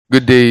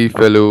Good day,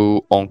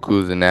 fellow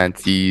uncles and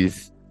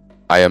aunties.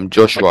 I am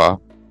Joshua.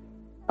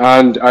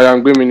 And I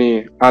am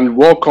Gwimini, and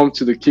welcome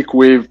to the Kick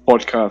Wave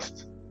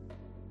podcast.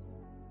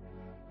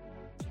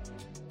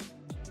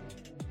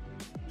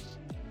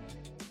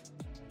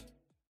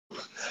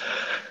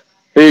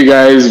 Hey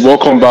guys,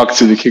 welcome back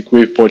to the Kick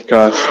Wave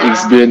podcast.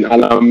 It's been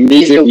an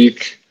amazing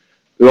week.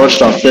 We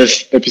launched our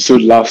first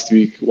episode last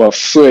week. We're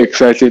so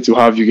excited to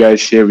have you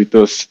guys here with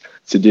us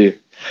today.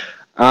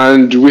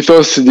 And with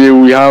us today,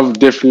 we have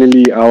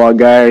definitely our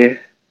guy,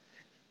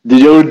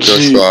 the OG,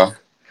 Joshua.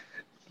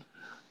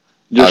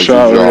 Joshua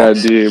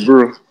Oriade.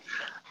 Bro,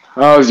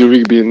 how's your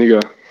week been,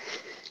 nigga?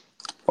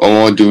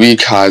 The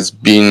week has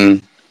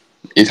been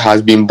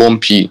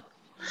bumpy.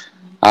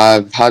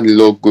 I've had a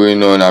lot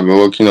going on. I've been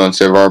working on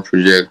several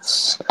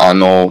projects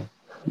and all.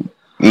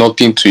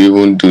 Nothing to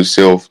even do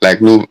self.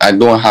 No, I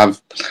don't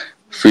have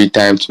free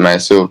time to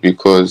myself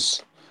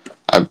because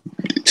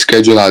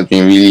schedule has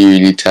been really,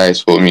 really tight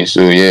for me.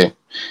 So yeah, it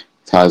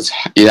has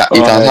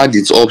had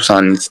its ups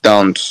and its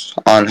downs.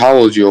 And how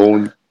was your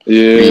own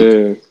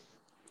week?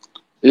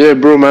 Yeah,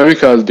 bro. My week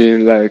has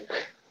been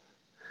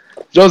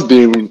just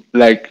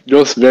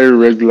very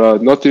regular.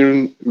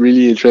 Nothing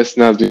really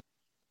interesting has been.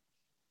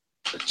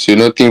 So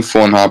nothing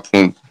fun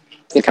happened.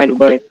 It's kind of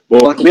boring.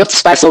 But we have to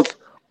spice up.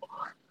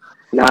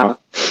 Nah.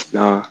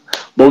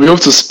 But we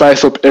hope to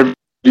spice up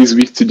this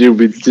week today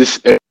with this.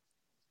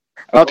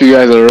 I hope you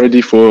guys are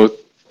ready for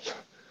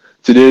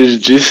today's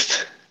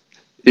gist.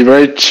 A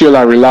very chill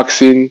and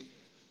relaxing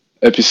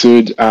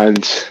episode,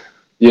 and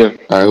yeah.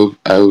 I hope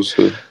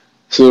so.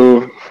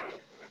 So,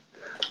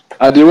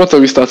 Ade, what are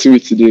we starting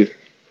with today?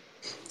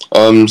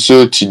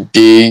 So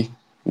today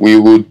we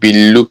would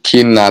be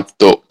looking at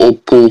the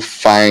Oppo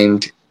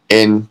Find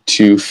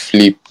N2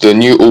 Flip, the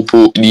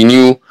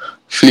new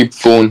flip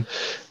phone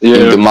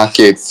in the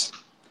market,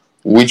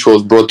 which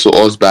was brought to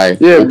us by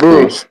Oppo.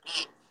 Bro.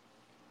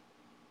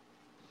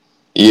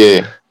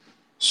 Yeah.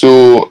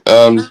 So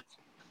I'm not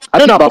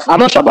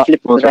sure about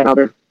flip phones right now,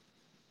 bro.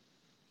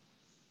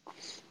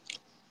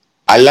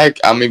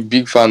 I'm a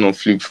big fan of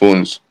flip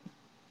phones.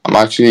 I'm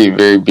actually a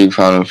very big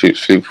fan of flip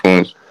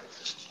phones.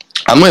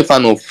 I'm not a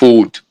fan of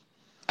fold.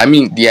 I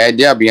mean, the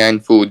idea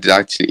behind fold is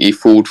actually a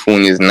fold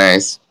phone is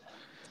nice,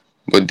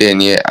 but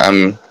then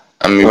I'm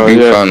a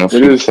big fan of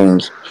flip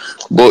phones.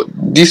 But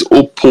this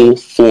Oppo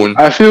phone,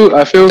 I feel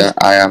that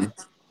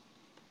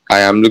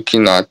I am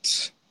looking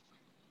at,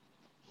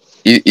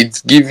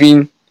 it's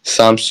giving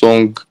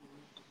Samsung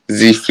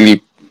Z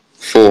Flip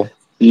 4.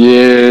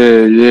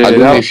 Yeah. I don't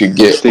know if you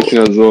get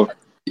as well.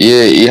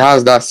 Yeah, it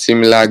has that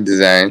similar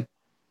design.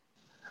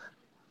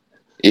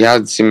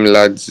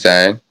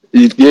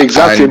 The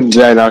exact same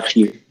design,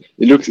 actually.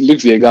 It looks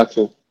the exact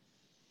same.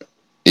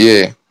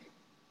 Yeah.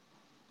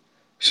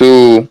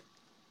 So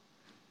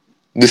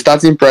the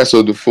starting price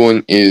of the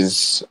phone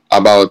is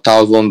about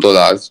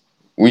 $1,000,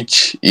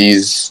 which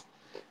is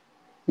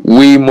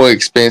way more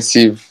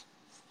expensive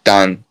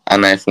than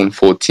an iPhone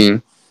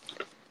 14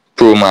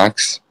 Pro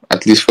Max,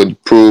 at least for the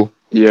Pro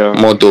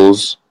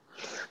models.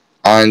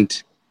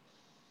 And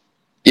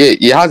yeah,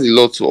 it has a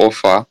lot to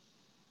offer,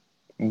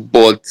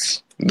 but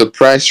the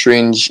price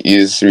range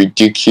is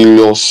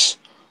ridiculous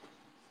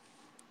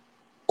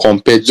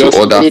compared to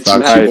other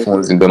flagship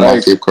phones in the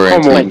market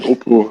currently.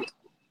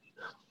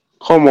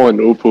 Come on,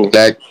 Oppo.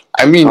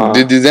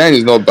 The design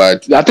is not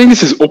bad. I think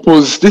this is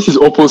Oppo's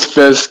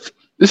first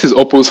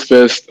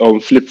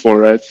flip phone,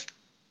 right?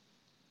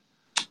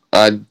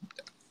 I'm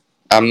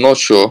not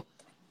sure.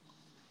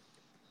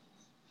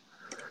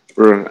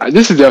 Bro,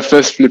 this is their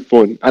first flip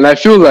phone, and I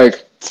feel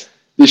like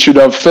they should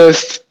have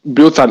first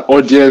built an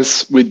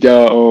audience with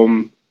their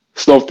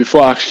stuff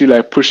before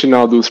actually pushing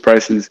out those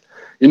prices.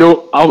 You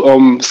know,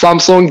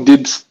 Samsung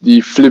did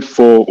the flip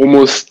for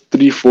almost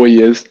 3-4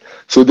 years,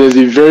 so there's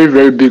a very,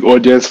 very big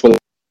audience for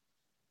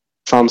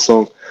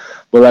Samsung.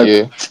 But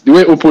the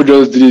way Oppo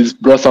just did is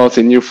brought out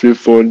a new flip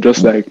phone,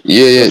 just like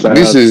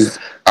this is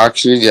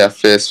actually their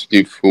first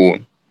flip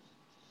phone,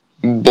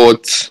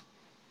 but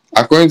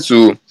according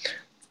to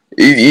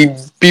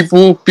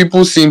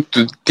people seem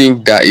to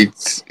think that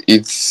it's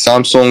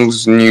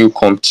Samsung's new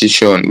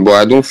competition, but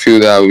I don't feel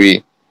that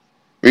way.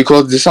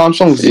 Because the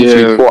Samsung Z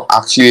Flip 4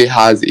 actually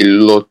has a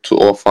lot to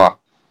offer.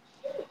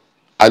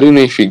 I don't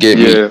know if you get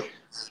me.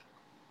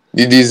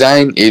 The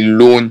design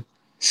alone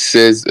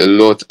says a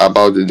lot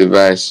about the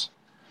device.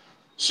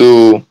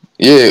 So,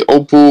 yeah,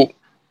 Oppo,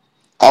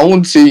 I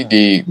won't say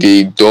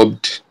they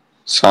dubbed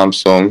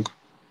Samsung.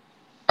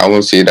 I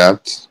won't say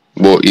that.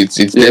 But it's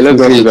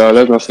definitely...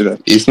 Let's not say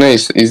that. It's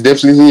nice. It's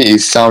definitely a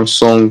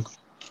Samsung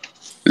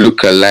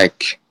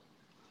look-alike.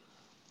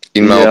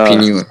 In my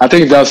opinion, I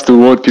think that's the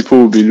word people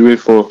will be looking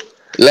for.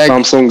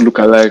 Samsung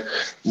look-alike.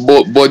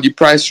 But the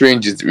price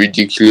range is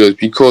ridiculous,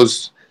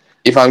 because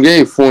if I'm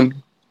getting a phone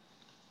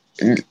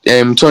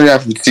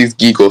 256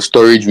 gig of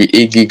storage with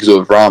 8 gigs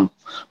of RAM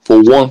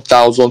for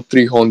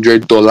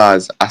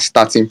 $1,300 as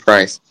starting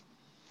price,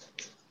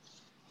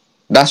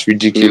 that's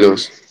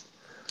ridiculous.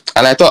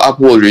 And I thought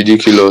Apple was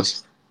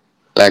ridiculous,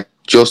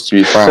 just to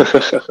be frank.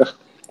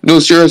 No,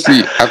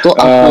 seriously, I thought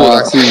Apple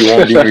was actually the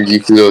one being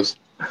ridiculous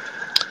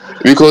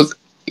because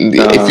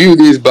a few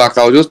days back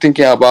I was just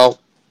thinking about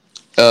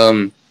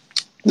the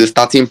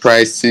starting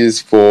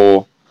prices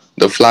for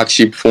the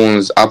flagship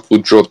phones Apple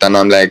dropped, and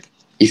I'm like,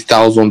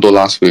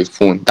 $1,000 for a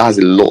phone. That's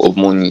a lot of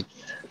money.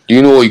 Do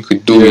you know what you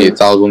could do with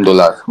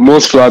 $1,000?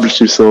 Most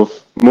flagships are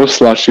And like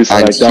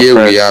that here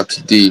price. we are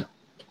today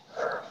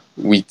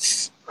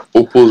with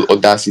Oppo's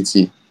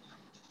Audacity,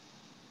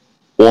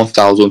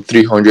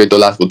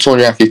 $1,300 for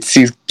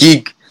 256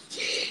 gig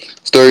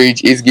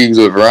storage, 8 gigs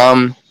of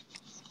RAM.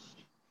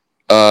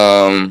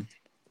 Come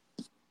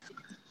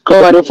on,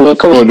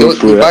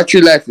 The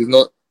battery life is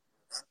not.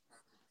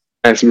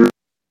 Nice.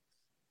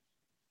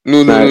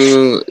 No.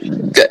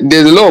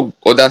 There's a lot of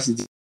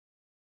Audacity.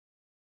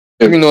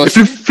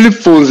 Flip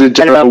phones in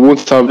general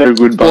won't have very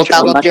good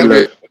battery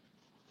life.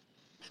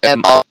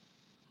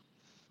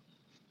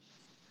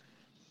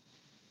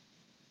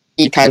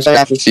 Times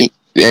 250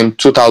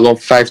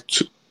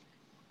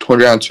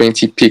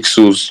 2,520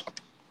 pixels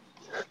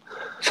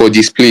for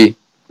display.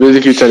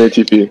 Basically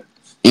 1080p.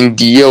 In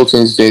the year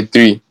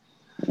 2023,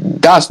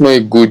 that's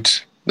not good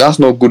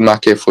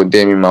market for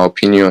them, in my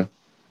opinion.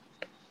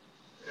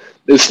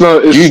 It's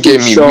not. It's, you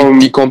get me?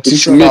 With the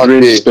competition out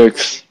there.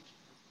 Specs.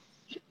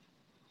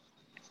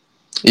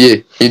 Yeah,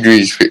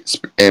 mid-range specs.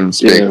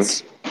 Yeah.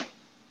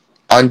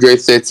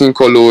 Android 13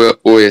 color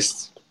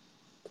OS.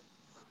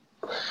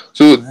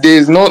 So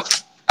there's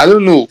not. I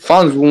don't know.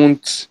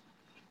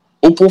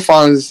 Oppo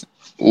fans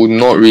would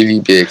not really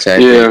be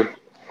excited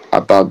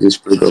about this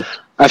product.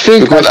 I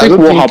think what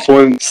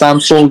happened.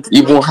 Samsung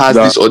even has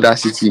this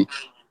Audacity.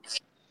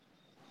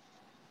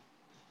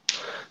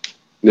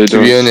 They don't.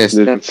 To be honest,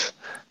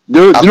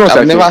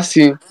 I've never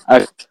seen.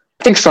 I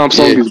think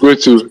Samsung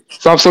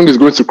is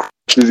going to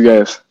crush these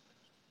guys.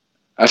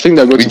 I think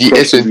they're going with to the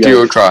crush S23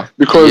 Ultra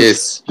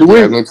because the way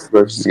they're going to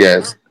crush these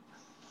guys.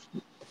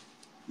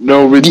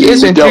 No, with the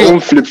S23 their own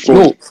flip phone.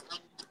 No.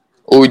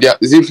 Oh, the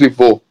Z Flip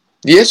 4.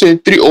 The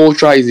S23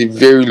 Ultra is a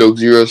very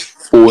luxurious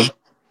phone.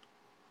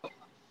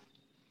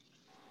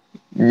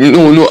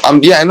 No,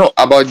 I know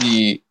about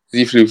the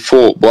Z Flip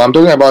 4, but I'm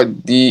talking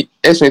about the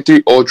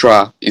S23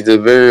 Ultra is a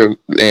very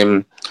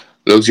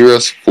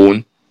luxurious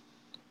phone,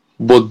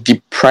 but the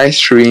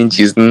price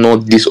range is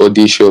not this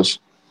audacious,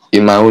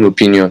 in my own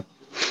opinion.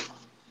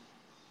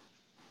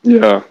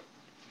 Yeah.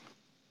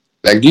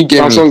 Like, you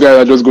get Samsung guys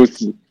are just go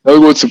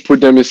to put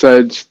them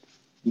inside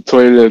the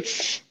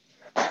toilets.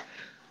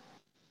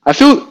 I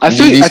think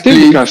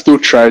they can still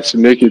try to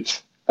make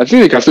it. I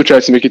think they can still try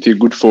to make it a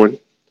good phone.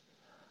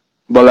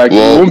 But like, it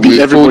won't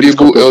be everybody's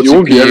cup of. It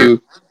won't be every.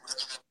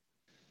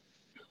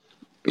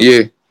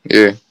 Yeah.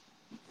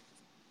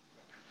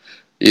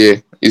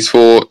 It's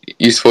for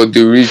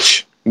the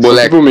rich. But some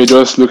like, people may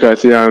just look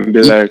at it and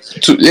be like,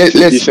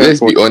 let's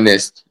be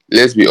honest.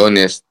 Let's be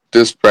honest.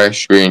 This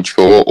price range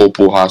for what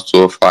Oppo has to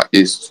offer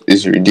is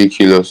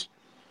ridiculous.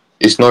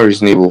 It's not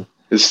reasonable.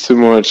 It's too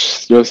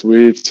much. Just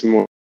way too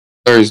much.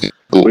 Not reasonable.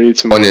 Way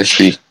too much.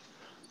 Honestly.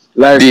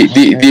 Like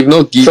they've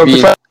not given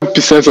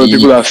 75% of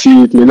people that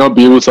see it may not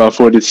be able to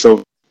afford it.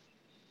 So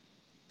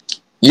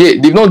yeah,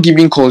 they've not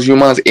given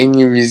consumers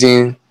any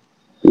reason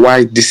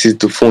why this is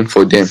the phone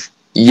for them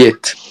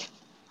yet.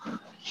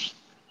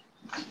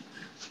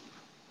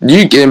 Do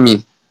you get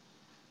me?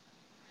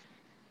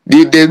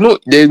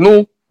 There's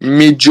no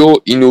major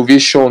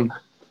innovation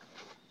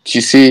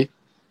to say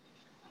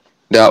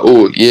that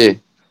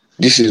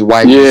this is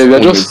why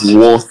this phone is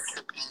worth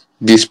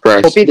this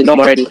price. Copy the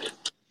number already.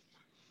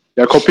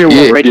 They're copying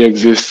what already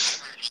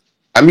exists.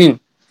 I mean,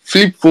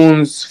 flip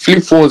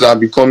phones are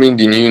becoming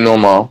the new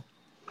normal.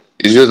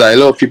 It's just that a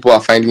lot of people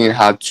are finding it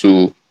hard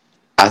to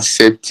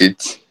accept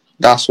it.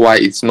 That's why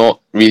it's not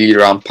really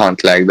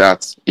rampant like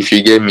that, if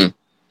you get me.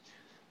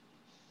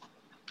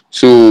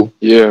 So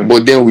yeah.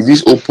 But then with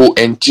this Oppo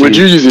N2, would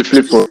you use a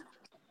flip phone?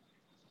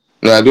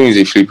 No, I don't use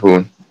a flip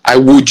phone. I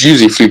would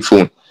use a flip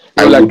phone.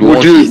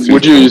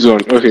 Would you use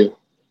one? Okay.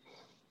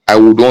 I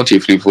would want a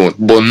flip phone,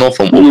 but not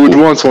from Oppo. You would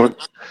want one?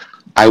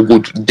 I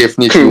would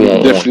definitely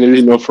want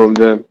definitely one. Not from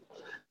them.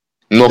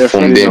 Not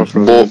from them.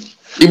 But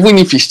even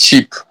if it's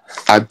cheap,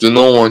 I do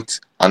not want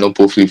an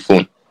Oppo flip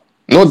phone.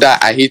 Not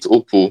that I hate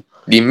Oppo.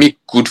 They make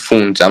good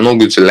phones. I'm not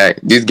going to lie.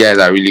 These guys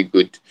are really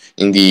good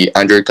in the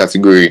Android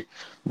category.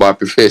 But I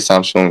prefer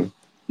Samsung.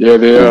 Yeah,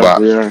 they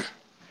are.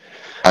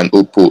 And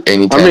Oppo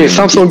anytime. I mean,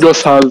 Samsung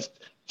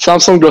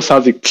just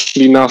has a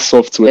cleaner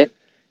software.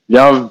 They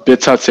have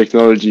better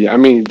technology. I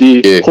mean,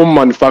 they home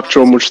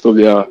manufacture most of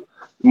their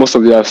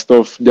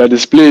stuff. Their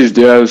displays,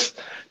 the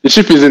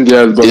chip isn't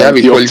theirs, but they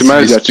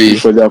optimize their chip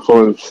for their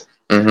phones.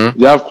 Mm-hmm.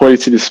 They have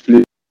quality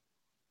display.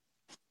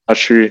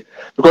 Actually,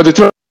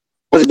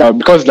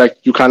 because like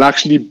you can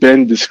actually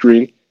bend the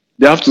screen,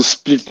 they have to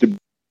split the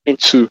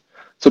into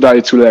so that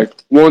it will like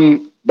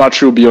one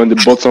battery will be on the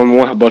bottom,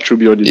 one battery will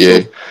be on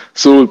the top.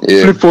 So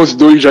flip phones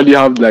don't usually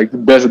have like the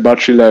best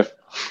battery life.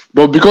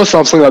 But because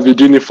Samsung has been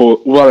doing it for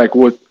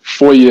over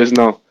 4 years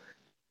now,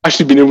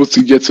 actually been able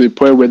to get to a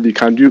point where they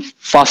can do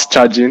fast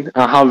charging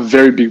and have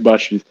very big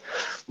batteries.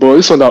 But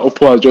this one that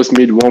Oppo has just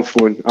made one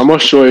phone. I'm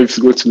not sure if it's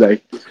going to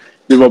like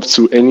live up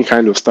to any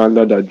kind of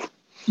standard that But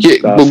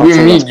with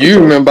Samsung me, has do you put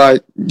out. remember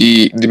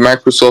the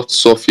Microsoft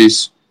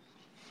Surface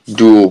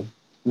Duo?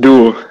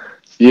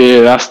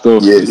 Yeah, that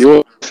stuff. Yes.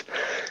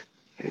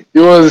 It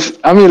was.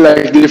 I mean,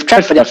 like they've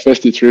tried for their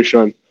first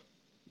iteration,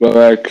 but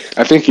like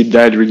I think it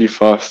died really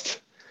fast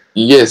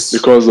Yes.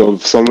 because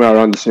of somewhere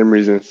around the same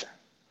reasons.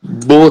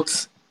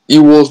 But it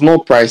was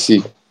not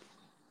pricey.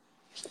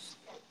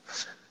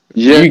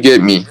 Yeah, You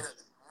get me?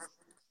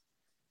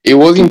 It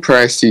wasn't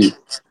pricey.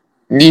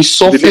 The The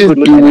Surface people look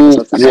at Duo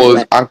Microsoft and they're was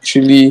like,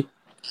 actually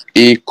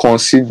it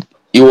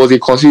was a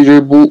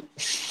considerable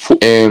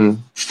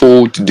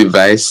fold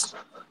device,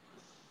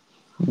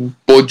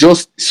 but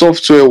just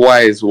software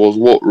wise was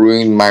what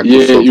ruined yeah, it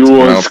Microsoft in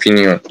my was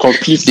opinion.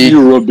 completely The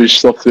rubbish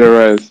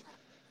software-wise.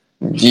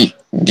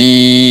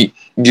 the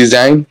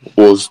design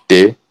was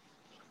there.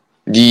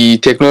 The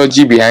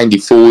technology behind the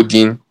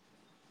folding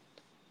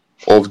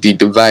of the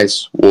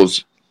device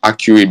was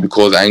accurate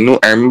because I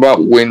remember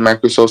when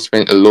Microsoft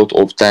spent a lot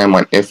of time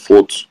and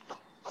effort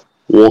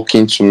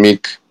working to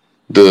make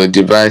the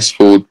device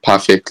fold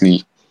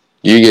perfectly.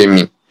 You get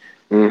me?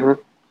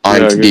 Mm-hmm.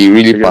 And Yeah, I they get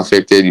really you.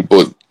 perfected it,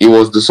 but it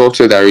was the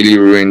software that really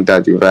ruined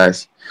that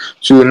device.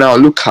 So now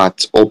look at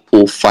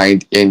Oppo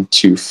Find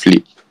N2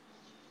 Flip.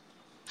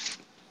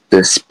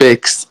 The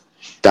specs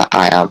that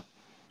I am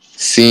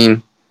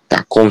seeing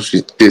that comes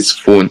with this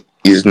phone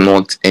is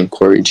not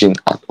encouraging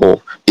at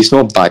all. It's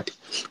not bad.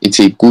 It's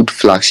a good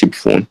flagship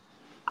phone,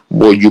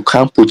 but you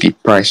can't put a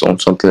price on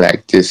something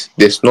like this.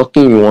 There's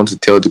nothing you want to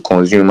tell the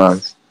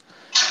consumers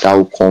that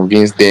will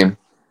convince them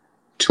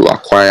to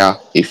acquire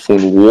a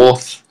phone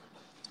worth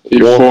A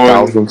phone.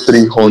 Yeah.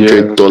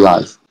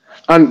 $1,300.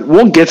 And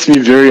what gets me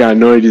very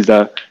annoyed is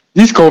that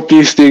these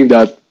companies think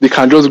that they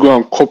can just go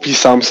and copy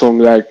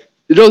Samsung. Like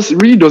it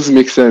really doesn't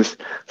make sense.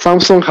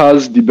 Samsung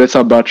has the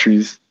better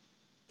batteries.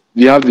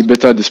 They have the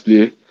better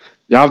display.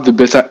 They have the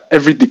better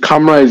the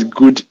camera is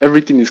good,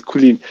 everything is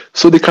clean.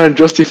 So they can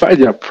justify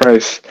their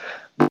price.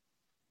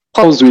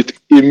 Comes with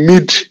a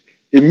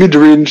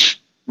mid-range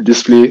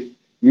display,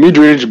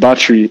 mid-range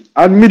battery,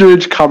 and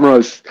mid-range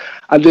cameras,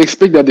 and they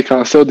expect that they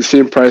can sell the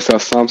same price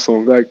as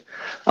Samsung. Like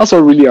that's what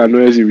really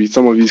annoys me with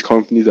some of these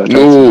companies that try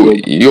to No,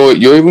 build.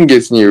 you're even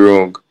getting it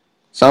wrong.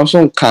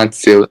 Samsung can't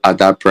sell at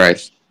that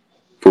price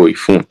for a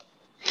phone.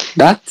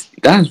 That's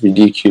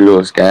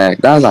ridiculous, guy.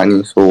 That's an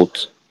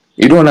insult.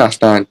 You don't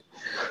understand.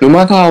 No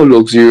matter how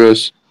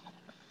luxurious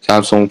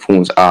Samsung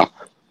phones are,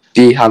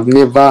 they have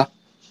never.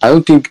 I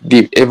don't think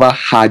they've ever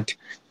had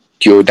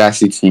the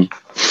audacity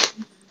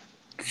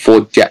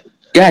for their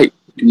guy.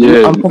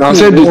 Yeah, I'm I talking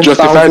said they one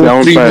justify their thousand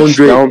own three price.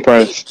 Their hundred. own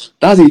price.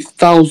 That's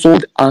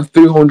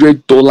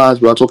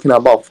 $1,300 we are talking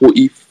about for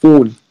a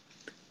phone,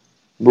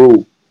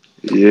 bro.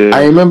 I Yeah,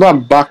 remember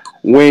back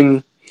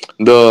when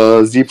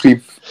the Z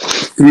Flip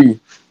 3,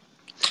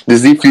 the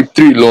Z Flip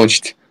 3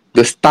 launched,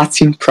 the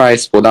starting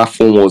price for that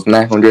phone was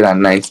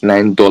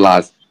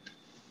 $999.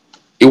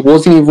 It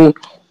wasn't even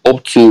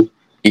up to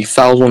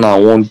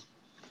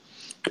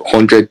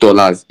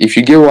 $1,100. If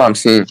you get what I'm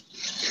saying.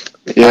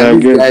 yeah,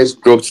 And these again guys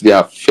dropped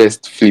their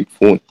first flip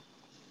phone,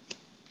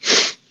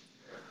 for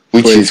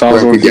which a is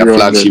thousand currently their three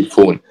hundred. flagship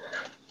phone.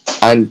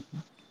 And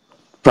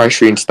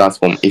price range starts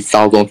from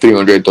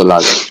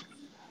 $1,300.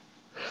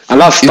 And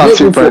that's It's not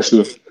starting even for price,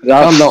 though. That's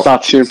calm down.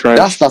 starting That's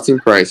price. starting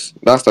price.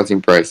 That's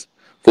starting price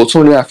for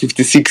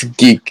 256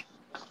 gig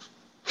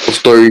of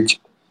storage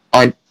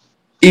and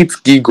 8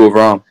 gig of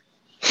RAM,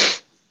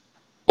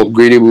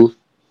 upgradable.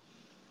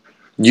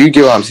 Do you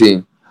get what I'm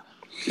saying?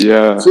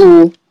 Yeah,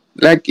 So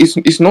like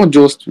it's not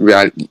just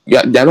real.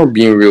 Yeah, they're not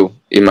being real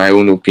in my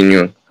own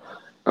opinion.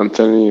 I'm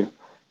telling you.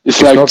 It's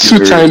It's like not being two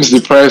real. times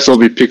the price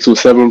of a Pixel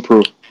 7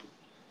 Pro.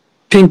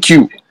 Thank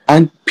you.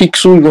 And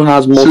Pixel even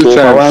has more Two to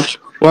offer. times.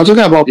 We're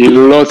talking about A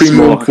lot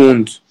premium more.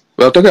 phones.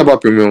 We're talking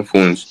about premium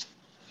phones.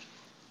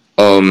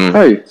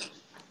 Hey,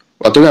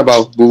 We're talking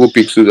about Google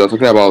Pixels. We're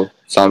talking about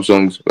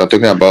Samsungs. We're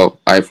talking about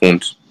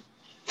iPhones.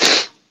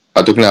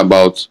 We're talking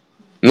about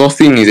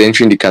nothing is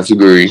entering the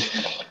category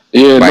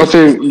yeah, by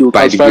nothing. You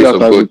by the classify grace that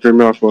of as a God.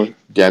 premium phone.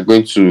 They are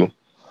going to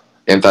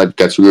enter the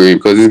category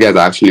because these guys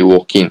are actually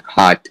working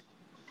hard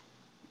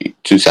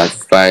to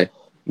satisfy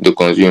the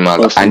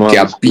consumers, and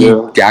Customers,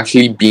 yeah. they're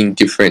actually being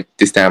different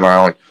this time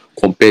around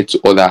compared to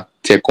other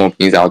tech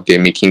companies out there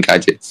making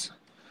gadgets.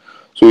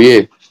 So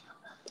yeah,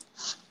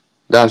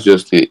 that's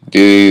just it.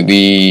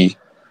 The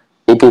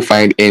Oppo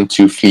Find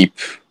N2 Flip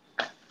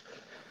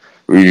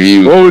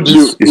review What would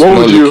you? is What not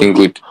would looking you?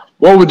 good.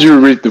 What would you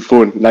rate the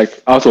phone?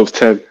 Like out of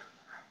 10?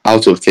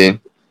 Out of 10,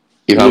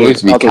 if I'm Yeah, going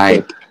to be out of 10.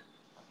 kind,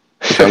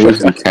 if I'm going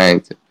to be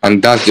kind,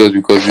 and that's just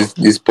because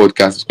this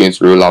podcast is going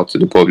to roll out to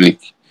the public.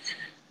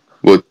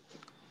 But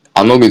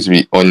I'm not going to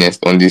be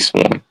honest on this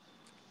one.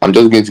 I'm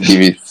just going to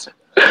give it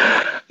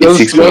a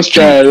Just 6.3.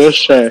 try.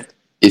 Just try.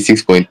 A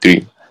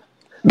 6.3.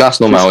 That's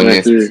not my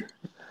honest 6.3.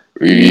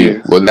 review,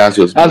 Yeah. but that's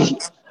just me.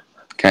 That's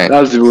Kind.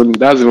 that's even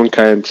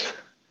kind.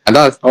 And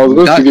I was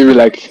going to give it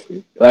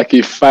like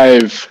a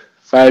 5-ish.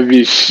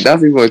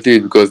 That's even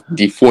it because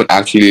the phone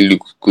actually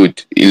looks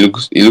good.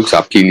 It looks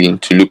appealing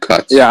to look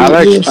at. Yeah,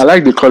 So, I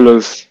like the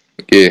colors.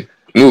 yeah.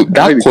 No, I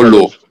that like the color.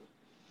 colors.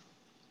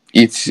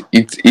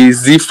 It is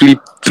Z Flip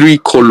 3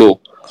 color.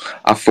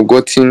 I've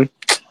forgotten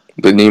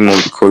the name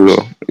of the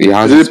color. It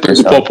has a Is it the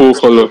special. purple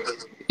color?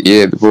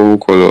 Yeah, the purple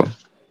color.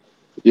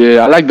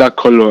 Yeah, I like that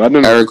color. I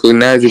don't I know.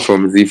 recognize it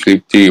from Z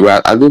Flip 3.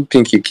 Well, I don't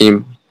think it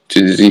came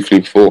to the Z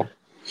Flip 4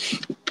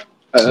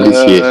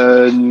 this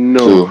year. No.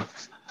 So,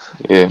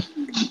 yeah.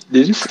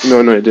 Did you?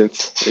 No, it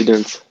didn't. It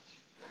didn't.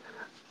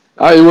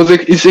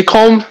 It's a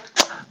calm.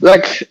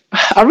 Like,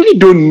 I really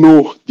don't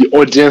know the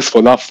audience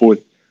for that phone.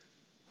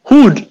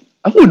 Who would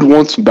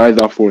want to buy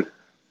that phone?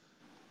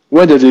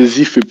 When there's a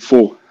Z Flip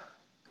 4?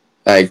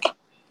 Like,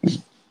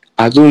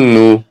 I don't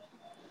know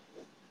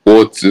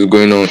what is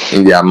going on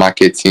in their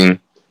marketing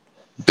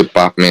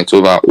department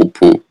over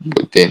Oppo,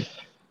 but then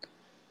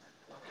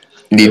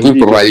they didn't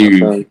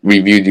properly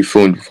review the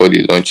phone before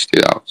they launched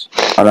it out.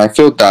 And I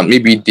felt that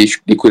maybe they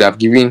could have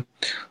given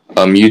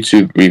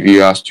YouTube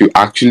reviewers to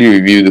actually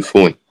review the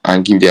phone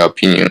and give their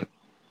opinion.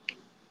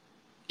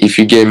 If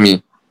you get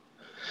me.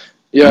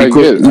 Yeah,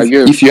 because I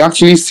get. If you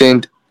actually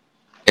send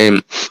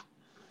an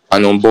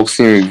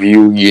unboxing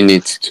review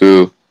unit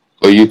to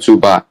a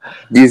YouTuber,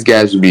 these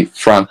guys will be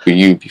frank with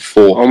you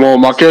before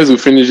Marquez will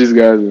finish this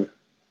guys.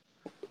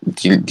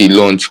 The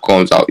launch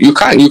comes out. You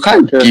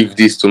can't give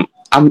this to.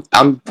 I'm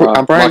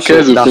pretty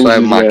sure that's why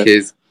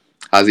Marquez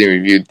hasn't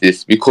reviewed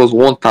this, because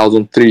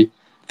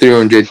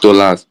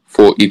 $1,300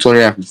 for a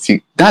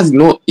 250. That's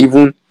not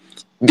even.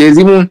 There's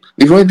even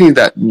the funny thing is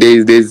that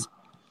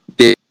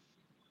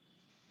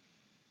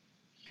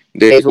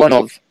there's one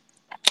of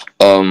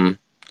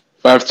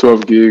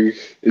 512 gig.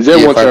 Is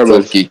there 1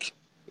 terabyte?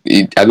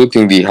 Gig. I don't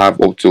think they have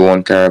up to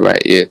 1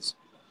 terabyte yet.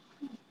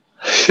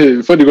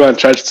 Before they go and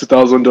charge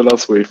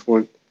 $2,000 for a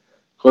phone,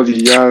 because the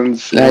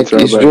yarns. Like,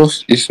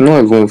 it's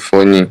not even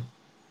funny.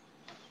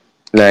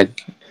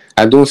 Like,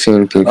 I don't see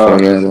anything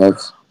funny in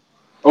that.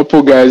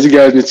 Oppo guys, you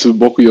guys need to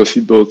buckle your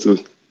seatbelt too,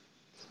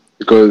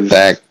 because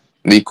like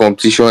the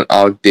competition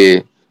out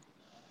there.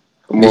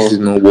 This is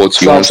not what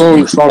you want to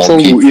do.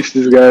 Samsung will eat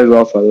these guys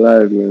off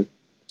alive, man.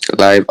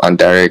 Live and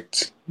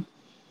direct.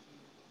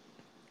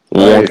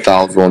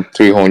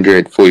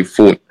 1,300 for a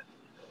phone.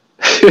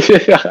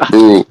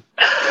 Bro.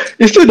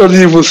 It still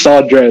doesn't even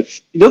sound right.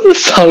 It doesn't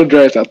sound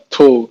right at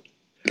all.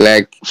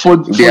 Like, for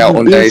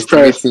the base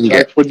price,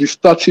 like for the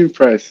starting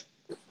price.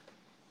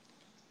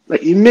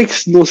 Like, it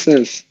makes no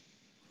sense.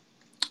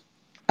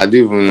 I don't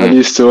even know. At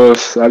least to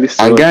us.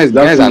 And guys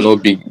are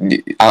not big.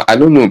 I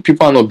don't know.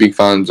 People are not big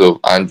fans of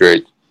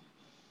Android.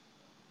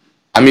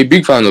 I'm a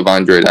big fan of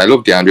Android. I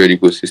love the Android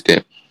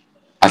ecosystem.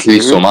 At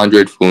least some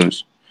Android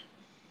phones.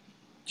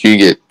 You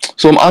get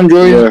some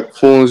Android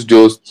phones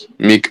just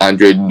make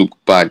Android look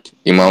bad,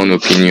 in my own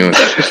opinion.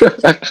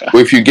 But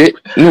if you get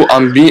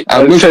I'm going to be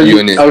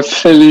honest. I'm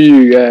telling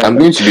you, guys. I'm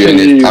going to be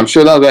honest. I'm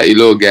sure that's why a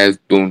lot of guys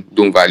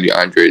don't value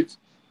Android.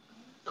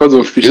 Because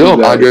of a lot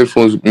of Android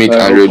phones make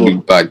Android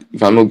look bad.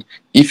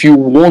 If you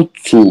want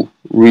to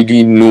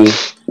really know,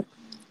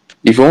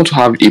 if you want to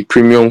have a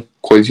premium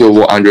quality of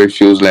what Android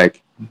feels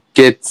like,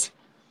 get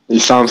a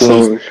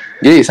Samsung.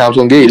 Get a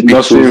Samsung, get a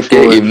Pixel,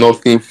 get a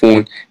Nothing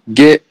phone,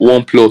 get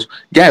OnePlus.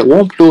 Guy,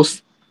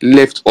 OnePlus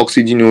left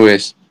Oxygen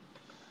OS.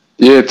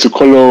 Yeah, to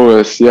Color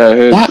OS.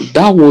 Yeah,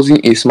 that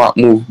wasn't a smart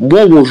move.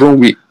 What was wrong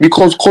with?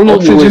 Because Color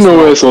Oxygen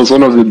OS was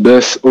one of the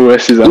best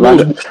OSs I've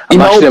had. In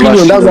my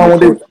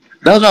opinion,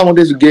 that's why I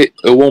wanted to get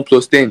a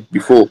OnePlus 10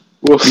 before.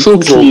 It was so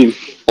clean.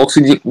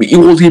 Oxygen, it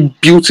was a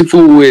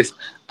beautiful OS,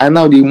 and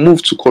now they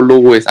moved to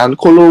Color OS, and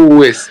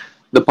Color OS,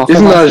 the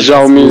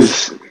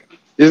performance.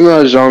 Isn't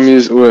that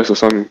Xiaomi's OS or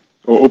something?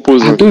 Or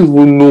Oppo's? I don't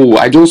even know.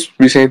 I just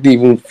recently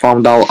even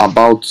found out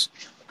about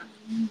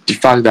the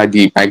fact that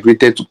they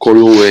migrated to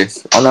Color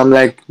OS, and I'm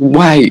like,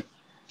 why?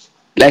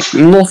 Like,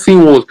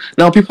 nothing was.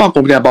 Now people are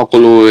complaining about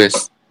Color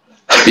OS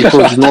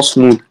because it's not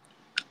smooth.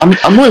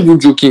 I'm not even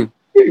joking.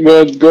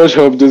 God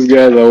help these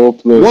guys at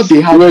OnePlus. What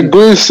they have, we're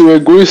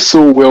going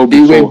so well.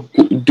 They were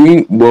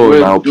doing well,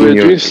 in my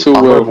opinion. Doing so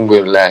well. I'm not even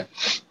going to lie.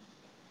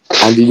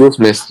 And they just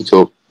messed it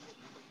up.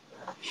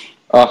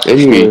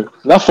 Anyway,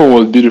 that phone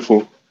was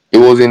beautiful. It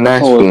was a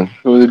nice phone.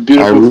 It was a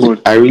beautiful phone.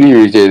 I really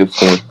rated the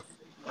phone.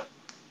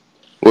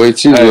 Well,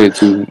 it is what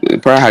it is.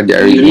 It probably had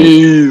their reasons. It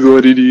is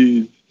what it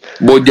is.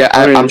 But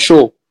I'm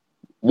sure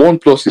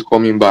OnePlus is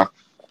coming back.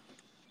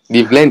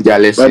 They've learned their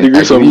lesson. By the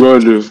grace of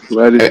God,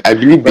 I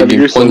believe they've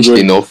been punished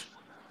enough,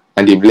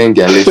 and they've learned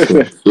their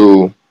lesson.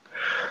 So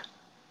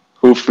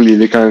hopefully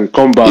they can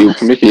come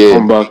back, make it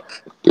come back.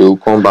 They will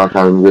come back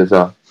and be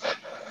better.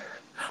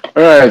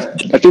 Alright,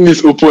 I think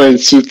this Oppo and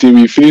Su thing,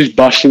 we finished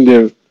bashing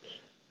them.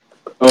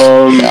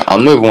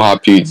 I'm not even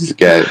happy with this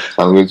guy.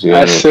 I'm going to.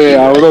 I'm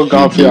not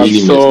happy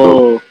at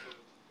all.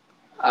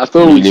 I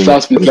thought we'd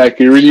start with like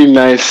a really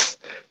nice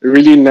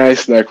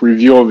like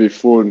review of a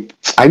phone.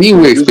 I didn't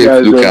even expect to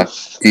look at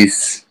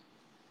this.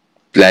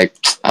 Like,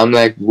 I'm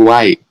like,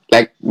 why?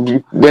 like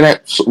when I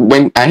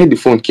heard the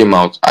phone came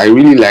out, I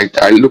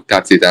looked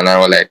at it and I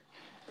was like,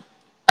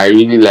 I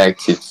really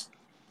liked it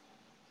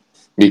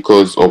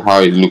because of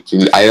how it looked.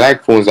 I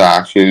like phones that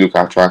actually look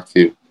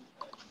attractive.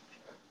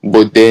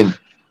 But then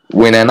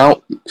when I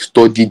now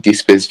studied the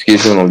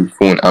specification of the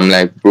phone, I'm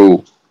like,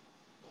 bro,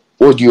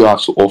 what do you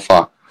have to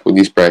offer for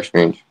this price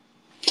range?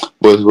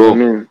 But as well, I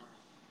mean,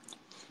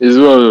 as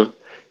well,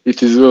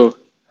 it is well.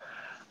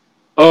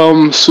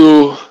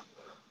 So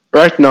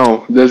right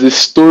now there's a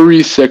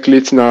story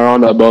circulating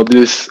around about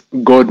this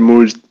God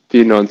mode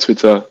thing on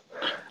Twitter.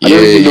 I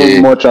don't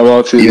really know much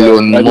about it.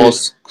 Elon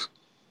Musk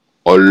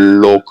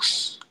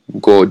unlocks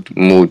God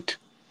mode.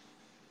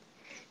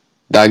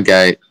 That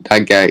guy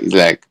is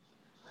like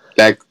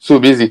so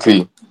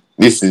basically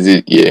this is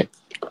it, yeah.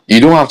 You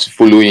don't have to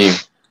follow him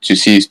to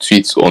see his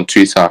tweets on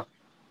Twitter.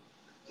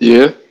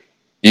 Yeah.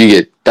 You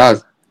get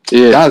that's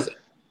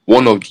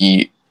one of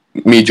the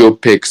major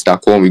perks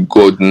that come with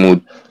God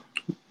mode.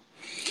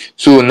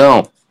 So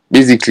now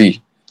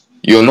basically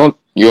you're not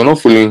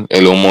following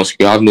Elon Musk,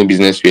 you have no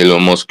business with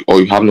Elon Musk,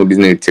 or you have no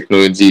business with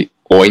technology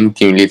or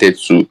anything related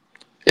to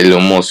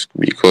Elon Musk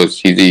because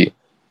he's a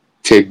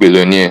tech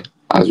billionaire,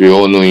 as we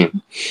all know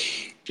him.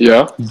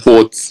 Yeah.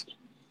 But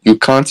you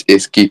can't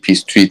escape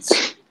his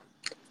tweets.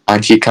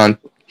 And he can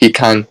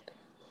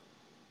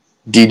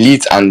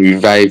delete and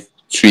revive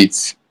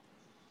tweets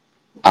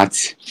at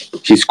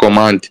his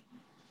command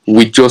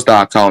with just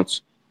the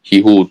account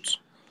he holds.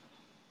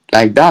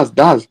 Like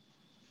that's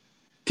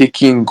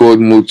taking God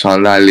mode to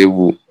another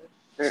level.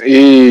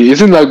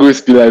 Isn't that going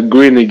to be like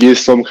going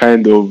against some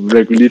kind of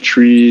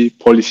regulatory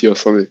policy or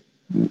something?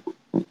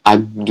 I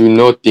do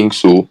not think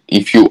so.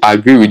 If you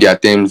agree with their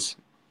terms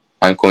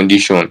and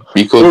condition,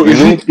 because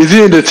is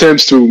it in the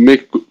terms to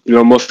make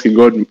Elon Musk a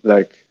god,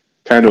 like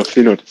kind of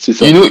thing on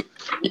Twitter?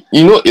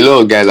 You know, a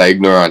lot of guys are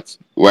ignorant.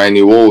 We're in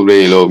a world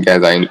where a lot of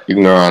guys are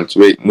ignorant,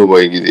 where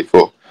nobody gives a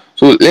fuck.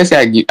 So let's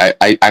say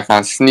I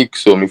can sneak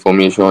some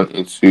information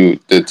into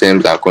the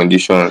terms and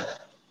conditions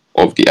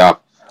of the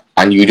app,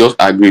 and you just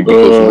agree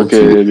because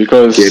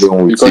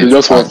you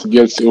just want to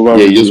get over.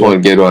 Yeah, you just want to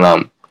get on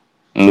and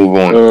move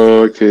on.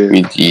 Okay.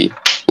 With the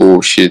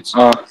shit.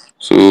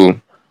 So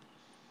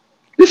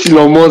this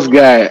Elon Musk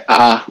guy,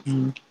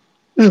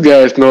 this guy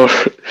is not.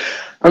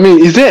 I mean,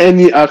 is there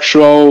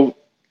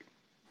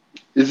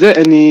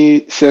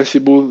any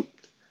sensible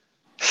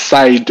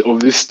side of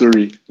this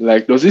story?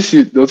 Like, does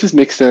this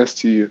make sense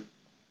to you?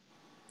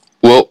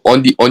 Well,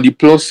 on the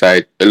plus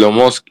side, Elon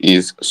Musk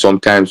is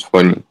sometimes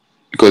funny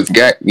because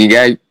the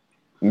guy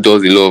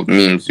does a lot of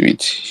memes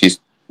with his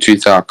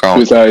Twitter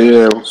account. Twitter,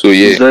 yeah. So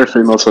yeah, he's very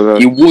famous for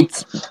that.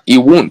 It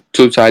won't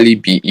totally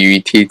be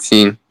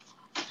irritating.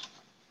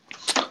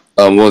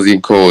 What's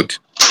it called?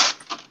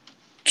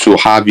 To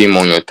have him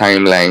on your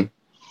timeline,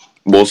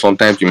 but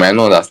sometimes you might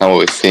not understand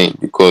what he's saying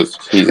because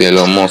he's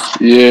Elon Musk.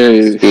 Yeah,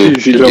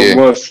 he's Elon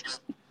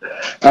Musk.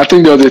 I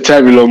think there was a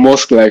time Elon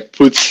Musk like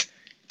puts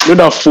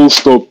that full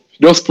stop.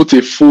 Just put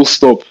a full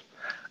stop,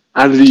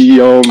 and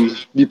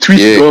the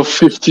tweet got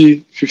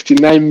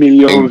 59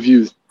 million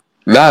views.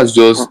 That's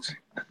just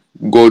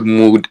God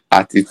mode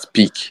at its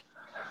peak.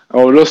 I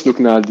was just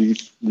looking at the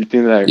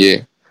thing like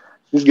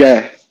this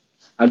guy.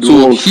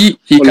 So he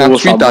can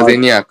tweet as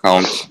any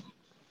account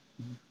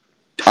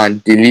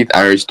and delete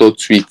and restore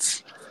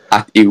tweets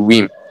at a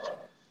whim.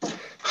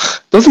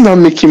 Doesn't that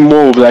make him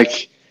more of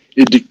like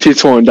a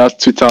dictator on that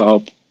Twitter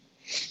app?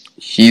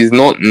 He's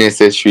not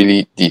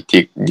necessarily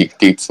dictating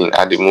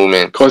at the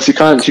moment because he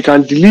can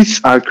delete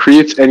and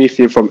create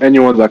anything from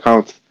anyone's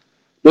account.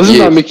 Doesn't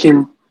that make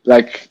him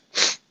like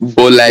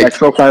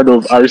some kind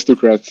of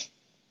aristocrat?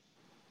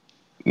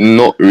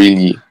 Not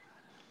really.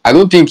 I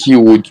don't think he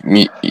would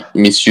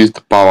misuse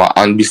the power,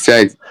 and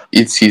besides,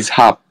 it's his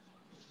app.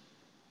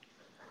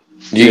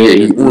 He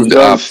owns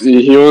the app.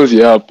 He owns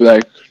the app.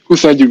 Like, who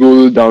said you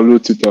go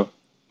download Twitter?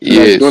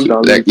 Yes,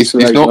 it's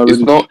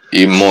not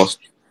a must.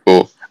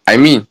 But I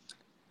mean,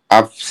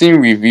 I've seen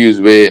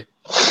reviews where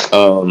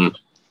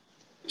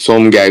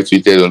some guy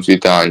tweeted on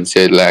Twitter and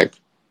said like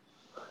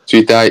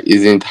Twitter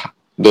is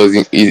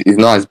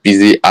not as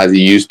busy as it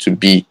used to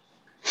be,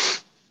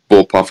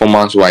 but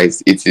performance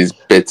wise it is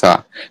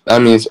better.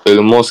 That means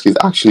Elon Musk is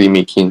actually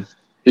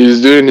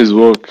he's doing his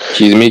work.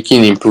 He's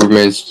making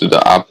improvements to the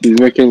app.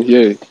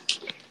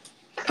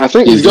 I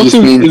think he's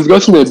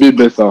gotten a bit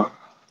better.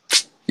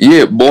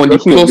 Yeah, but on the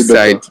plus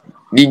side,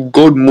 the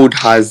God mode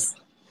has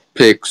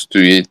perks to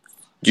it.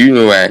 Do you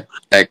know why?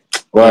 Like,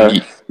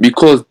 why?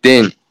 Because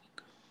then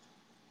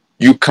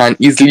you can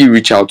easily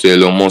reach out to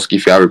Elon Musk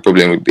if you have a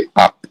problem with the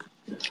app,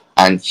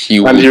 and he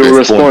will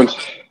respond.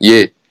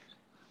 Yeah.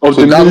 Of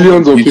the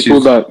millions of people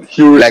that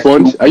he will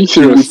respond. Are you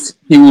serious?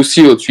 He will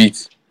see your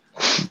tweet.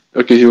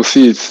 Okay, he will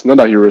see it. Not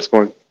that he will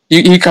respond.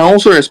 He can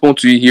also respond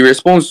to it. He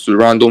responds to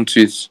random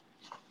tweets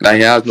that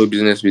he has no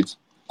business with,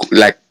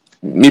 like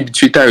maybe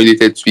Twitter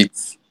related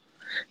tweets.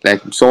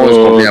 Like someone's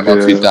complaining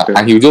about Twitter,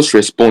 and he will just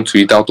respond to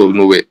it out of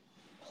nowhere.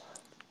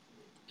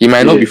 He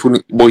might not be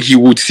fully, but he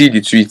would see the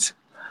tweet.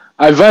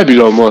 I vibe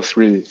Elon Musk,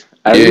 really.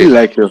 I really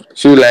like him.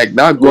 So like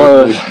that God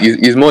Well,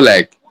 mode is more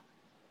like,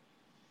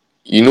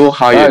 you know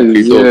how you're that the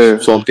is, creator yeah.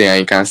 of something and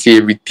you can see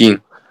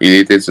everything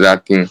related to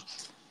that thing.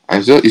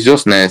 And it's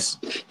just nice.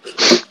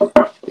 It's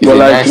But a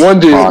like nice one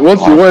day, power to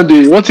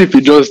have. what if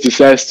he just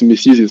decides to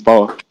misuse his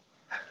power?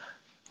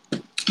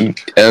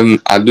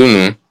 I don't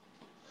know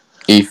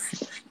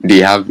if they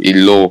have a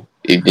law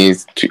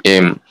against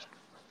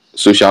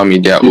social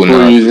media People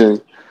owners.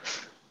 using.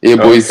 Yeah,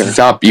 but it's Okay. his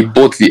app. He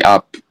bought the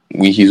app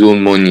with his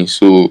own money,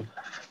 so Ah,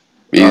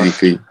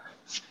 basically.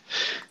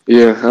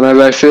 yeah, and as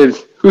I said,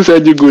 who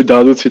said you go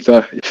download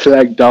Twitter? If you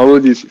like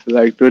download it, if you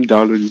like don't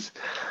download it.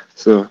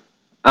 So,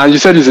 and you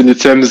said it's in the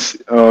terms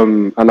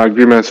an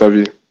agreement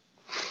survey.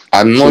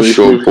 I'm So not if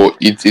sure, you but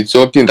it's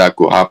something that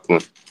could happen.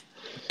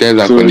 Terms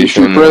and so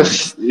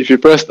conditions. if you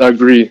press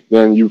agree,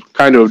 then you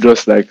kind of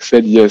just like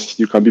said yes,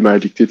 you can be my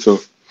dictator.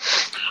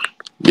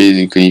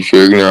 Basically, if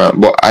you're ignorant.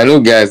 But I know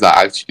guys that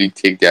actually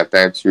take their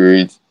time to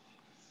read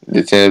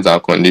the terms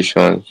and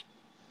conditions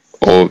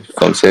of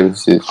some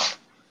services.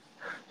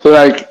 So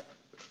like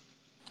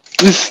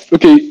this,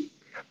 okay.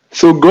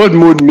 So God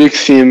mode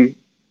makes him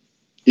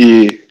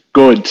a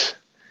god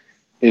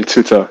in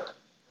Twitter.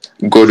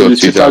 God So of the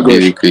Twitter, Twitter god,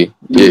 basically.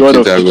 the Yeah, god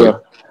of Twitter God.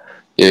 Twitter.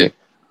 Yeah.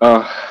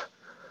 Uh,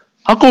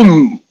 how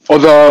come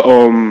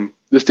other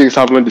these things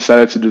haven't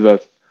decided to do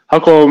that? How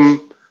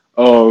come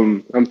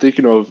I'm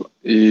thinking of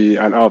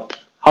an app?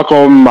 How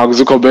come Mark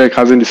Zuckerberg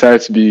hasn't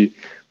decided to be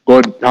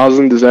God?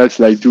 Hasn't decided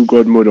to like do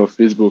God mode on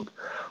Facebook,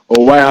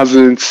 or why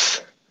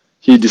hasn't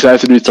he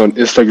decided to do it on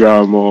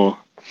Instagram? Or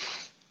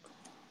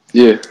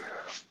yeah,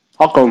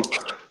 how come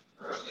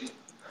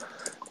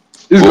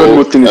this God Well,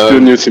 mode thing is still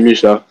new to me,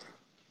 Sha?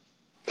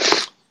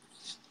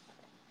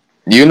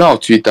 you know how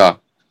Twitter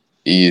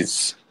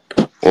is,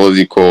 what's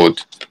it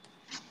called?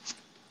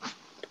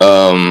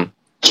 Elon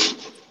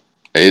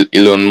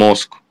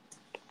Musk.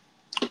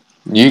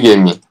 Do you get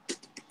me?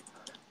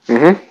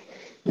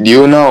 Mm-hmm. The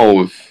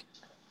owner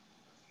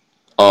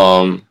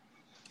of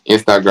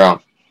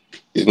Instagram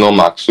is not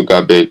Mark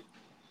Zuckerberg,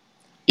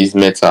 it's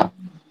Meta.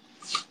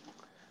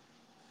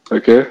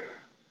 Okay,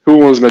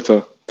 who owns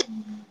Meta?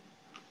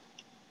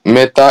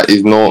 Meta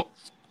is not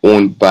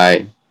owned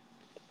by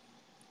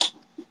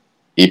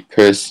a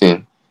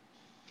person.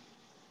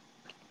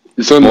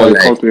 It's owned More by the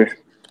like, company.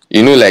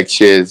 you know, like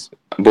shares,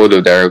 board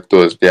of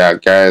directors, they are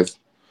guys.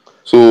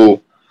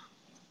 So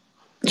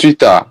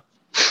Twitter,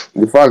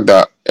 the fact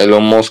that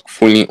Elon Musk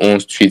fully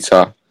owns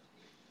Twitter,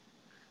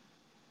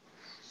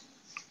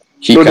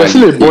 he No, there's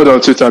can still a dictate. board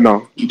on Twitter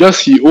now.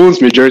 Just he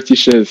owns majority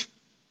shares.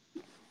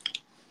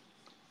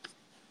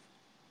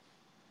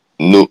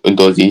 No,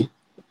 does he?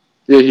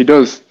 Yeah, he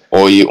does.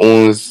 Or he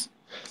owns.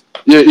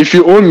 Yeah, if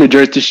you own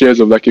majority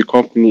shares of like a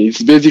company,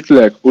 it's basically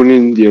like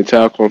owning the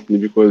entire company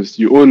because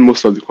you own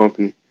most of the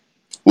company.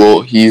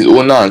 Well, he's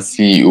owner and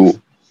CEO,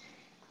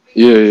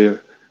 Yeah, yeah.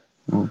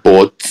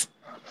 but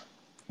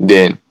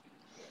then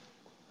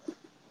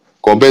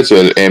compared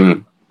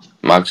to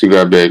Mark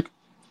Zuckerberg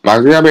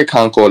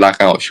can't call that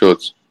kind of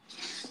shots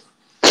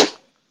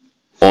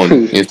on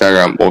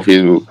Instagram or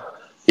Facebook.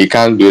 He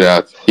can't do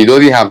that. He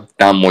doesn't have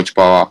that much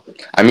power.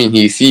 I mean,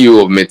 he's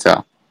CEO of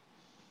Meta.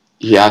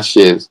 He has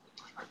shares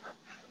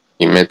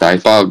in Meta.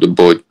 He's part of the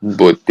board,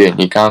 but then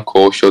he can't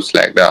call shots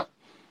like that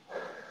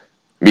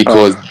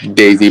because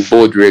there is a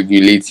board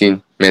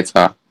regulating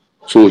Meta.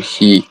 So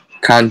he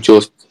can't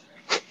just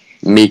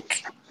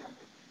make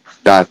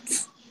that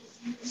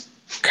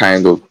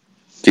kind of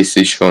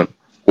decision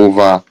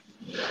over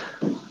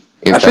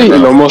I think Instagram.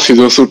 Elon Musk is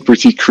also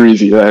pretty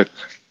crazy. Like,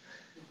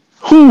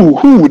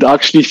 who would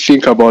actually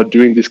think about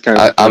doing this kind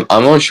of thing?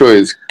 I'm not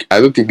sure.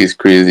 I don't think it's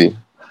crazy.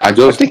 I I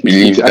just think it's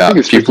believe pretty. I think that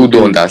it's pretty people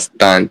don't crazy.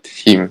 understand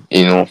him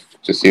enough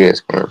to see where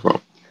it's coming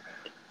from.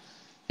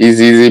 He's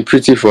a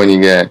pretty funny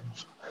guy.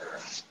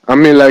 I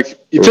mean, like,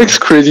 it takes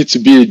crazy to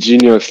be a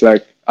genius.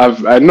 Like,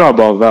 I know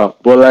about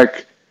that, but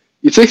like,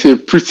 it takes a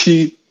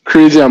pretty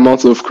crazy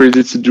amount of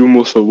crazy to do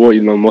most of what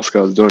Elon Musk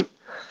has done,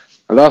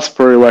 and that's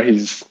probably why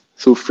he's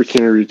so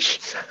freaking rich.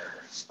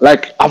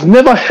 Like, I've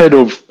never heard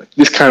of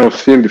this kind of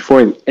thing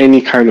before in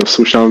any kind of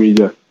social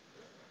media.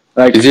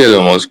 Like, Is it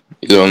Elon Musk?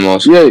 Elon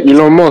Musk. yeah,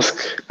 Elon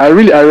Musk. I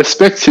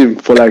respect him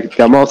for like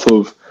the amount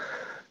of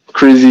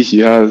crazy he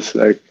has.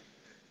 Like,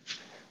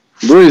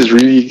 bro is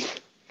really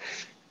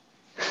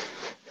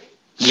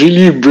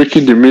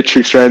breaking the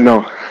matrix right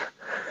now.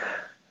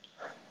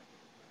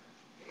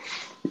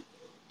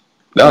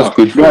 That's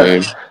good for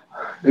him.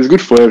 It's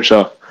good for him,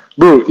 Sha.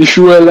 Bro, if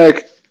you were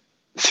like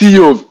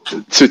CEO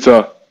of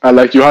Twitter and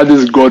like you had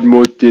this God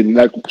mode thing,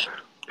 like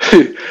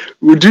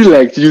would you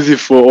like use it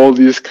for all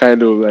these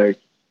kind of like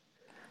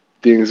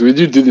things? Would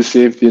you do the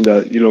same thing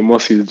that Elon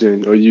Musk is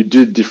doing, or you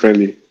do it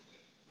differently?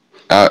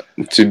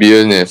 To be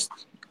honest,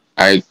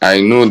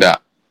 I know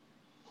that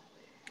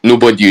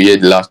nobody will hear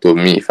the last of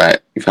me if I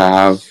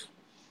have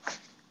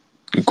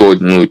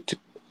God mode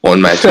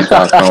on my Twitter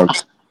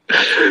account.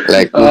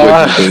 Like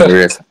nobody's doing the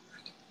rest.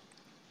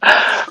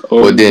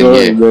 Oh But then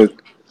God, yeah, man.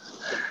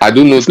 I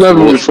don't know It's not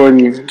really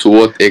funny. to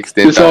what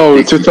extent I'll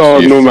take it Twitter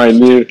will to. know my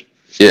name.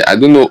 Yeah, I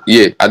don't know.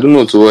 Yeah, I don't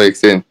know to what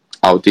extent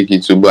I'll take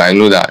it to, but I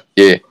know that.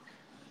 Yeah,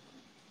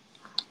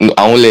 no,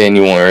 I won't let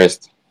anyone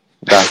rest.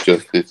 That's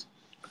just it.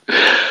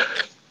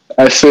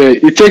 I say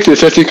it takes a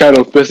certain kind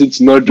of person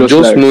to not just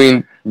Just like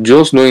knowing,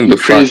 just knowing be the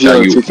fact crazy that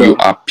on you Twitter.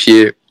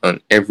 appear on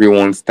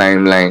everyone's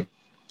timeline,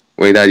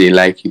 whether they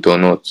like it or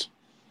not.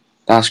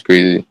 That's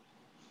crazy.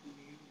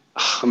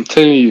 I'm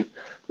telling you,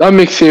 that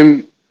makes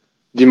him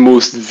the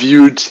most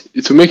viewed.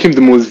 It will make him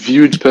the most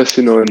viewed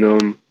person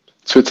on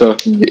Twitter.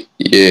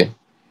 Yeah.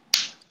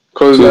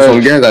 Cause So some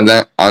like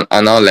guys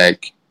are now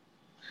like,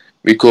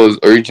 because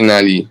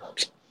originally,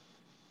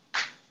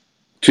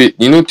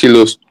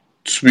 Taylor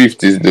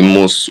Swift is the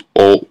most,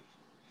 or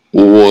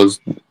was,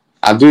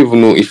 I don't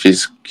even know if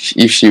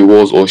she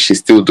was or she's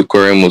still the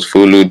current most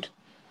followed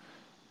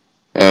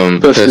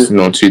person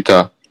on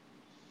Twitter.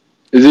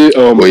 Is it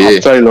But yeah,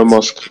 after Elon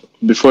Musk?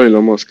 Before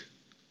Elon Musk?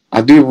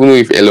 I don't even know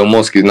if Elon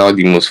Musk is now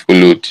the most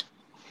followed.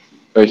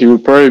 He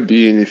would probably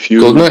be in a few.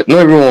 Because not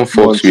everyone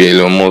fucks with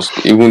Elon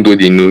Musk, even though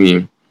they know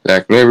him.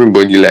 Like not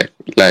everybody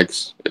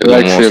likes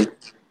Elon Musk. Him.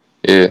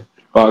 Yeah.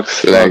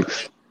 Facts. Like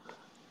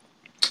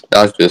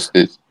that's just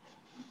it.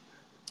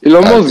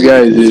 Elon Musk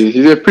guy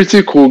he's a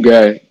pretty cool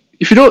guy.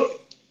 If you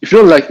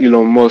don't like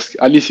Elon Musk,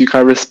 at least you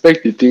can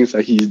respect the things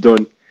that he's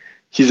done.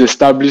 He's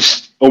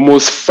established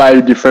almost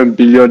 5 different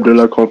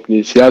billion-dollar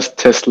companies. He has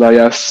Tesla, he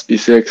has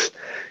SpaceX,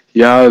 he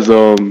has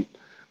what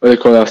do you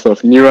call that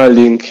stuff?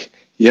 Neuralink,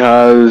 he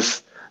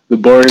has the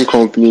Boring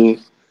Company.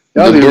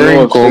 The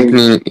Boring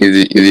Company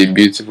is a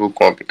beautiful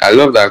company. I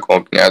love that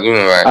company. I don't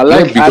know why. I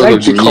like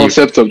the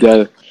concept of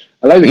their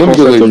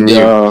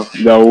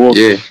their work.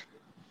 Yeah.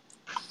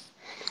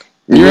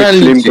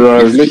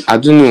 Neuralink, I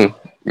don't know.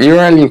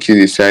 Neuralink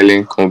is a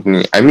silent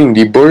company. I mean,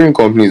 the Boring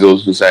Company is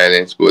also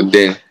silent, but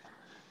then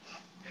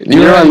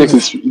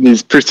Neuralink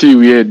is pretty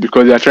weird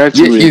because they're trying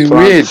to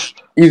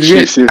it's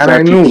weird, and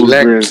I know,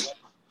 like, brains.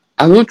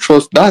 I don't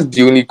trust. That's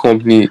the only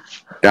company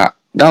that's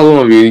one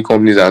of the only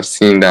companies I've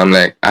seen that I'm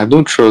like, I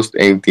don't trust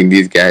anything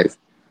these guys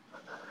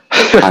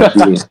are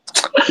doing.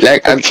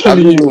 Like, I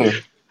don't know.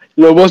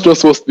 Elon Musk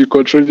just supposed to be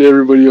controlling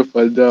everybody up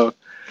and down.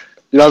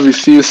 You have to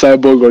see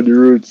Cyborg on the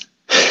road.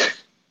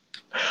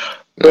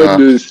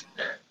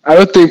 I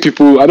don't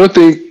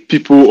think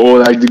people or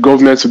like the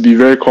government would be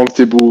very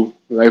comfortable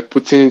like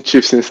putting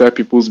chips inside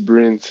people's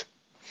brains.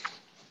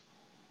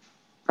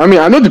 I mean,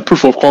 I know the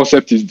proof of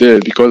concept is there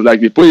because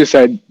like they put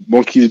inside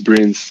monkeys'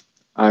 brains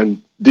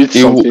and did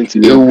something to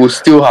them. It will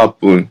still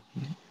happen.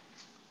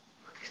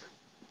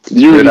 Do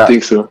you really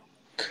think so?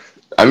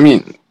 I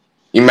mean,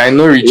 it might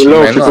not reach. It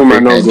might not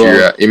affect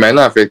Nigeria. It might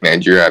not affect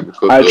Nigeria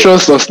because I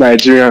trust us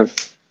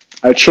Nigerians.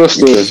 I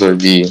trust us. Because of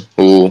the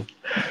whole.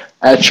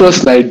 I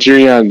trust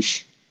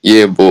Nigerians.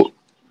 Yeah, but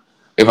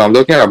if I'm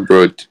looking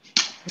abroad,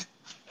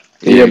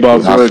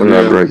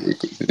 abroad,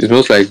 it's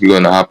most likely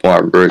gonna happen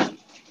abroad.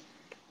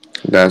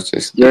 That's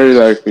just very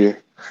likely.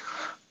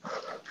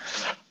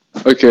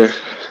 Okay.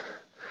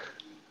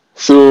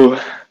 So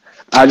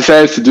I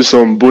decided to do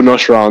some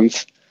bonus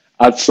rounds,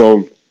 add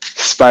some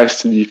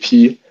spice to the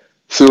tea.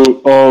 So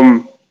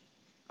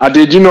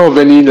did you know of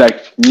any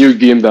like new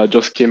game that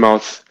just came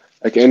out?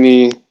 Like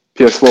any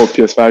PS4 or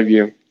PS5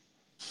 game?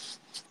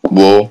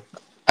 Well,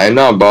 I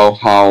know about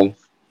how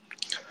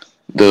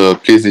the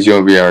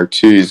PlayStation VR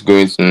 2 is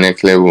going to the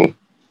next level.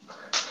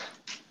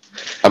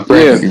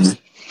 Apparently,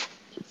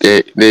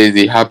 there is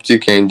a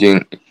haptic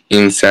engine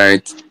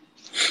inside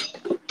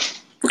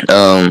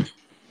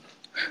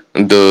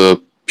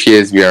the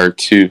PSVR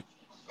 2,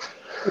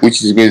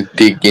 which is going to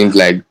take games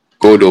like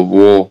God of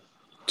War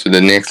to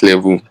the next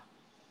level.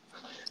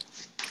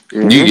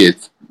 Mm-hmm. You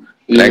get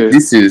like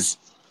this is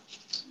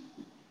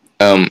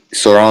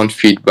surround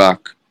feedback.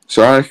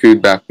 Surround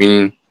feedback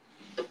meaning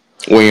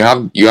when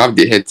you have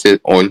the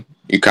headset on,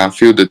 you can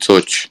feel the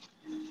touch.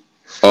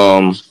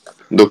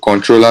 The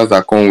controllers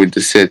that come with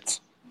the set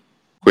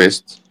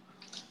quest,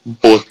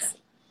 but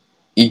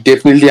it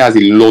definitely has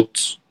a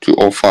lot to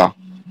offer.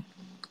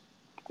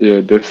 Yeah,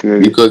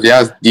 definitely. Because it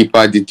has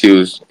deeper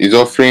details. It's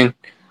offering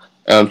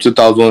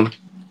 2000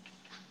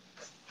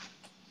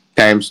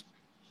 times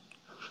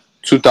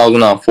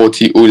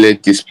 2040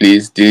 OLED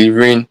displays,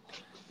 delivering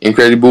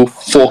incredible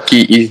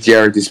 4K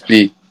HDR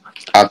display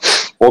at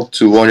up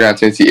to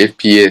 120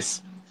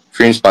 FPS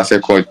frames per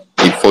second.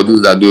 For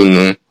those that don't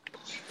know,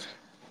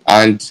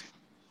 and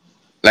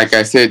like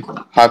I said,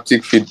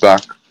 haptic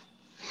feedback.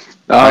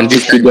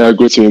 Haptic feedback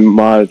go to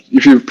mad.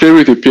 If you play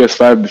with a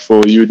PS5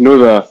 before, you'd know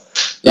that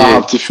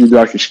haptic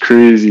feedback is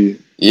crazy.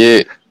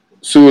 Yeah.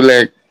 So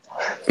like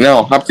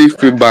now haptic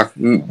feedback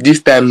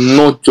this time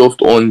not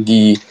just on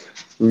the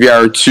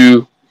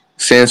VR2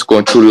 Sense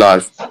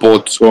controllers,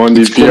 but on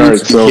the VR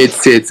itself. The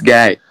headset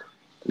guy.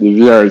 The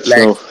VR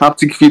itself. Like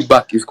haptic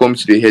feedback is coming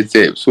to the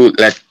headset. So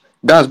like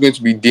that's going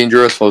to be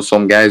dangerous for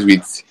some guys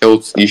with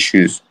health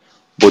issues.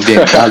 But then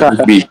that's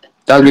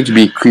going to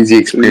be a crazy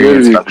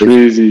experience. It's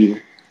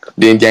crazy.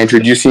 Then they're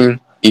introducing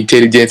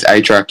intelligent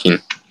eye tracking.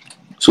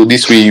 So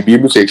this way you'll be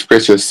able to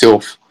express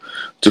yourself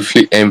to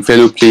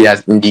fellow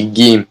players in the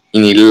game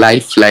in a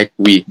lifelike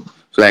way.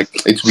 So like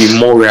it will be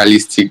more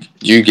realistic.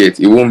 You get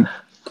it won't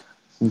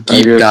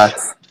give that.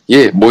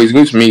 Yeah, but it's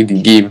going to make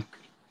the game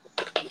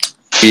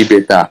way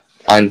better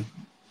and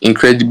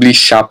incredibly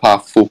sharper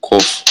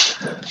focus.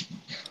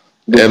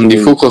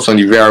 The focus on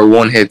the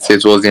VR1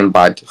 headset wasn't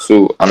bad,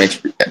 so I'm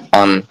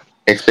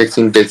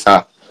expecting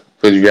better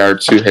for the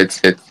VR2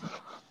 headset.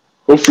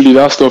 Hopefully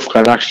that stuff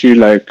can actually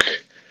like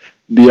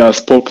be as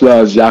popular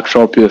as the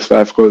actual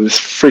PS5 because it's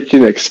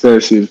freaking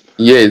expensive.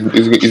 Yeah,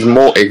 it's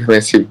more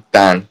expensive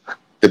than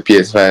the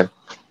PS5.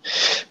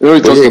 You know,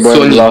 we talked about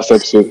it in the last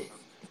episode.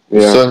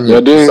 Yeah,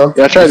 Sony,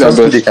 they're trying their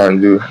best. They can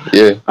do.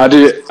 Yeah. Are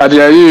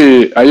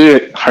you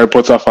a Harry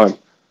Potter fan? Do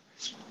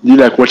you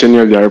like watch any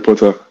of the Harry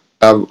Potter?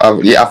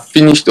 I've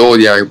finished all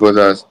the Harry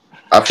Potters.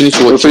 I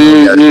finished watching. So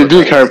you're a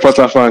big Harry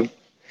Potter fan.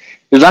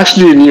 There's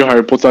actually a new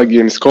Harry Potter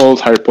game. It's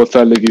called Harry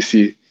Potter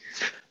Legacy.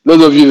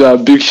 Those of you that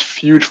are big,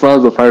 huge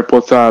fans of Harry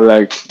Potter are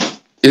like.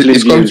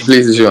 It's coming to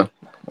PlayStation.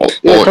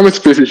 Coming to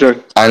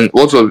PlayStation. And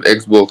what was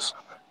Xbox?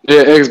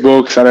 Yeah,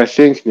 Xbox and I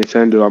think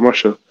Nintendo. I'm not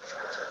sure.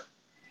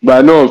 But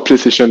I know of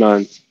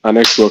PlayStation and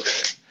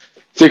Xbox.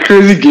 It's a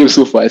crazy game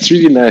so far. It's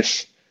really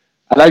nice.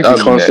 I like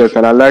the concept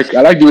and I like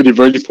the way they've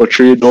already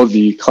portrayed all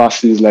the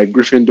classes like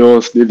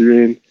Gryffindor,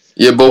 Slytherin.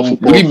 Yeah, but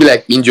would it be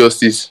like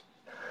Injustice?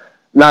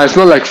 Nah, it's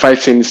not like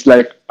fighting. It's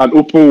like an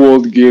open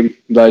world game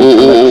that you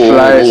can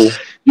fly.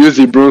 Use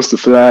the brooms to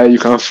fly. You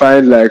can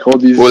find like all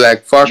these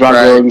like Far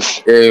dragons.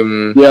 Cry,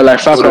 like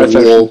Far Cry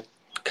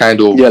kind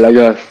of. Yeah, like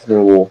that.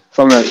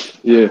 Something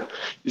like, yeah.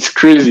 It's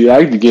crazy. I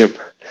like the game.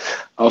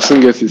 I'll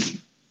soon get it.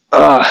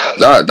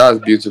 That's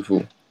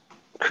beautiful.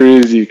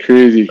 Crazy.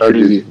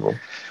 Beautiful.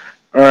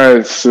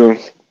 Alright, so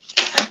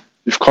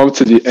we've come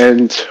to the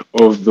end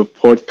of the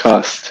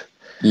podcast.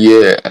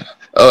 Yeah.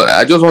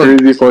 I just want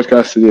crazy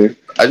podcast today.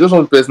 I just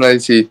want to personally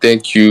say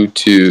thank you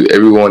to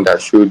everyone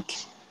that showed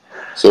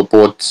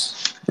support.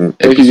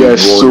 Thank you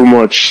guys so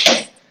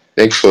much.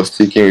 Thanks for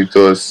sticking with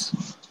us.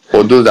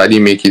 For those that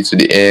didn't make it to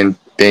the end,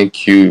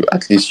 thank you.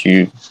 At least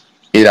you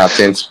made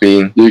attempts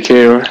playing the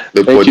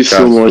podcast. Thank you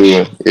so much.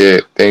 So, yeah,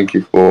 thank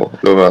you for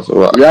loving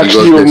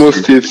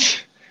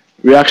us.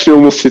 We actually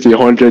almost hit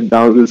 100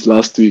 downloads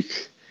last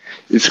week.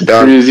 It's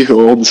crazy for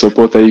all the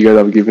support that you guys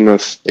have given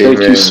us. Thank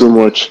you so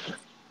much.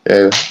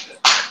 Yeah.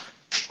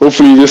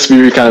 Hopefully this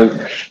week we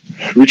can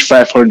reach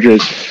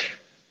 500.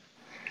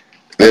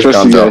 Let's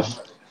calm down.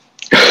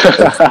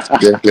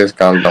 Let's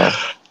calm down.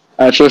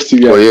 I trust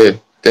you guys. Oh yeah,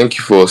 thank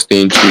you for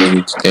staying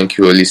tuned. Thank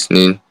you for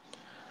listening.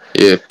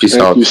 Yeah, peace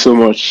out. Thank you so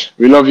much.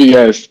 We love you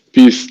guys.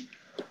 Peace.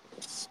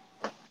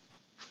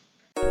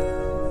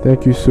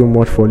 Thank you so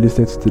much for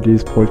listening to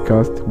today's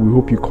podcast. We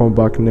hope you come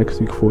back next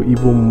week for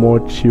even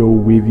more chill,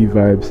 wavy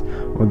vibes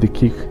on the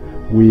Kick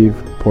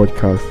Wave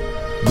podcast.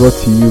 Brought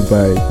to you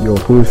by your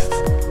hosts,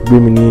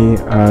 Bimini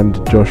and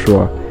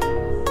Joshua.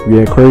 We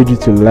encourage you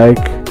to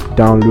like,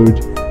 download,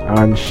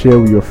 and share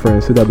with your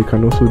friends so that they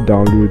can also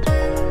download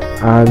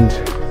and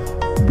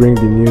bring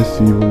the news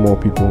to even more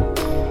people.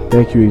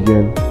 Thank you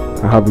again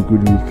and have a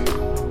good week.